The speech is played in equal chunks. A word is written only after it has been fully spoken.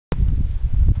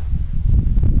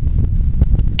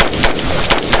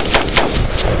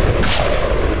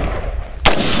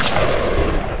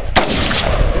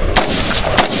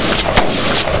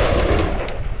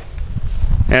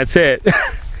that's it.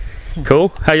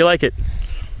 Cool. How you like it?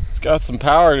 It's got some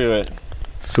power to it.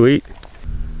 Sweet.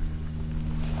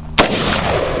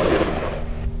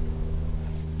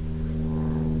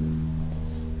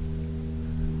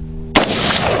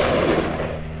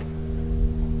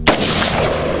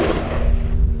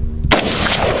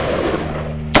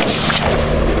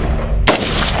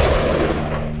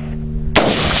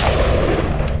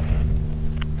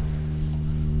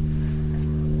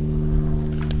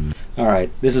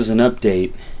 Alright, this is an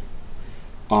update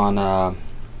on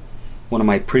one of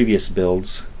my previous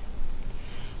builds.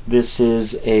 This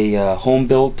is a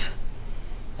home-built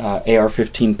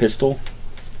AR15 pistol.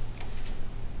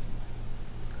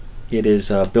 It is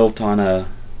built on a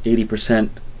 80%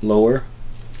 lower.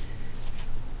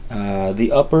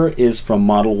 The upper is from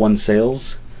Model 1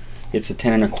 sales. It's a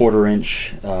 10¼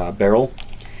 inch barrel.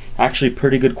 Actually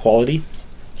pretty good quality.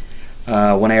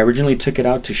 When I originally took it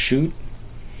out to shoot,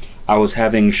 I was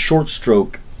having short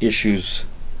stroke issues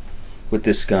with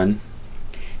this gun.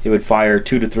 It would fire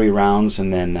 2 to 3 rounds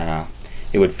and then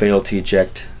it would fail to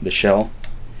eject the shell.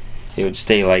 It would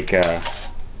stay like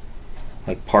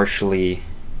partially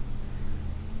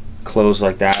closed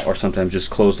like that, or sometimes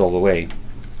just closed all the way.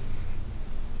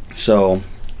 So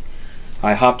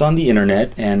I hopped on the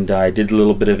internet and I did a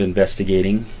little bit of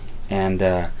investigating,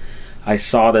 and I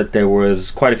saw that there was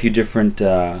quite a few different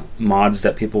mods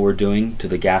that people were doing to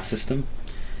the gas system.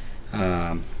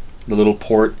 The little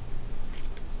port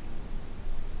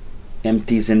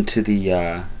empties into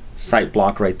the sight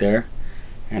block right there,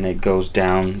 and it goes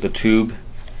down the tube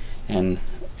and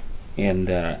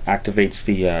activates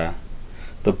the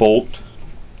bolt,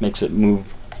 makes it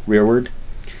move rearward.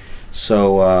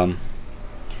 So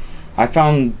I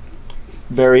found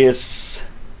various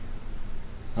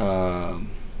forum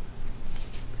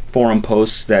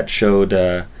posts that showed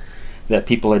that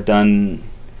people had done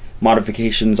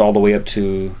modifications all the way up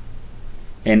to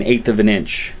 1/8 of an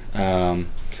inch.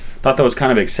 Thought that was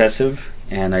kind of excessive,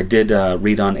 and I did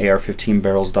read on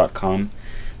AR15barrels.com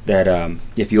that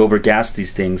if you overgas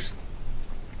these things,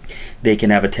 they can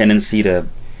have a tendency to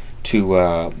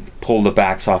pull the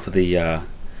backs off of the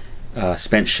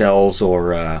spent shells,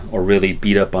 or really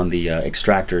beat up on the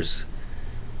extractors.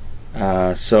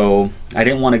 So I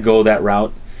didn't want to go that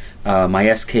route. My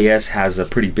SKS has a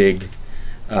pretty big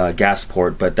gas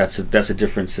port, but that's a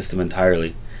different system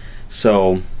entirely.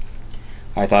 So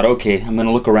I thought, okay, I'm going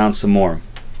to look around some more.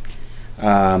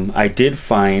 I did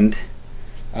find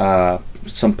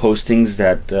some postings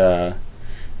that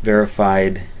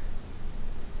verified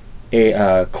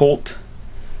a Colt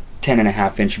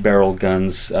 10.5 inch barrel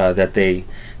guns that they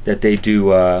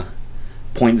do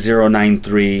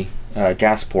 0.093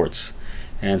 gas ports,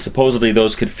 and supposedly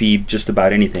those could feed just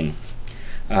about anything.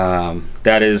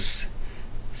 That is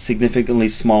significantly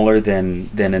smaller than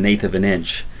 1/8 of an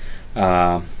inch.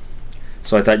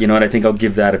 So I thought, you know what, I think I'll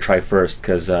give that a try first,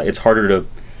 because it's harder to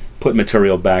put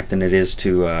material back than it is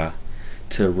to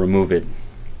remove it.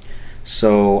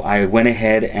 So I went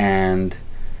ahead and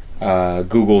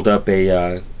Googled up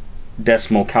a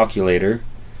decimal calculator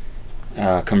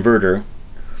converter,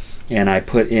 and I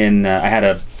put in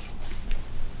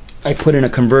I put in a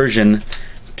conversion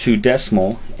to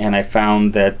decimal, and I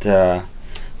found that the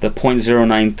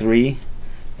 0.093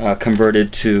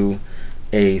 converted to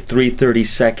a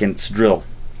 3/32 drill.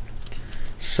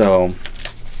 So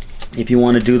if you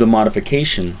want to do the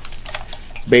modification,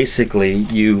 basically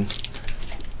you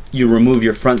remove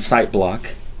your front sight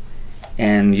block,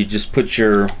 and you just put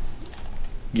your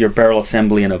barrel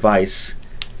assembly in a vise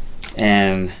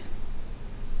and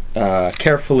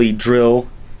carefully drill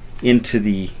into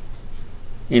the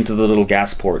little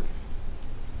gas port.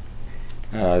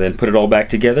 Then put it all back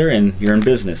together and you're in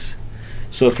business.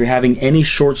 So if you're having any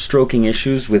short stroking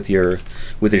issues with your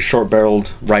short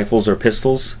barreled rifles or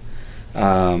pistols,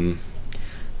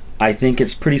 I think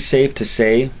it's pretty safe to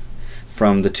say,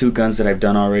 from the 2 guns that I've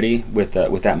done already with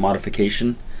that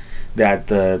modification, that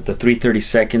the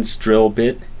 3/32 drill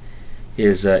bit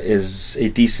is a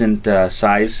decent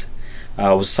size.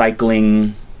 I was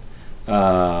cycling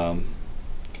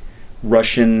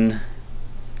Russian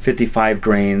 55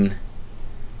 grain,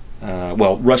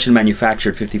 Russian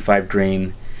manufactured 55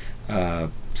 grain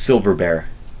Silver Bear,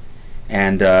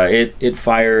 and it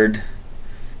fired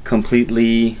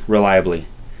completely reliably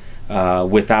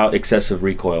without excessive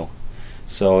recoil.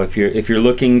 So if you're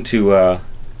looking to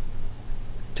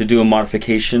do a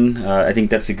modification, I think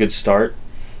that's a good start.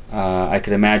 I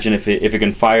could imagine if it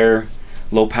can fire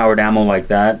low powered ammo like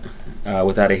that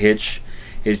without a hitch,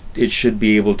 it should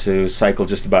be able to cycle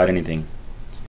just about anything.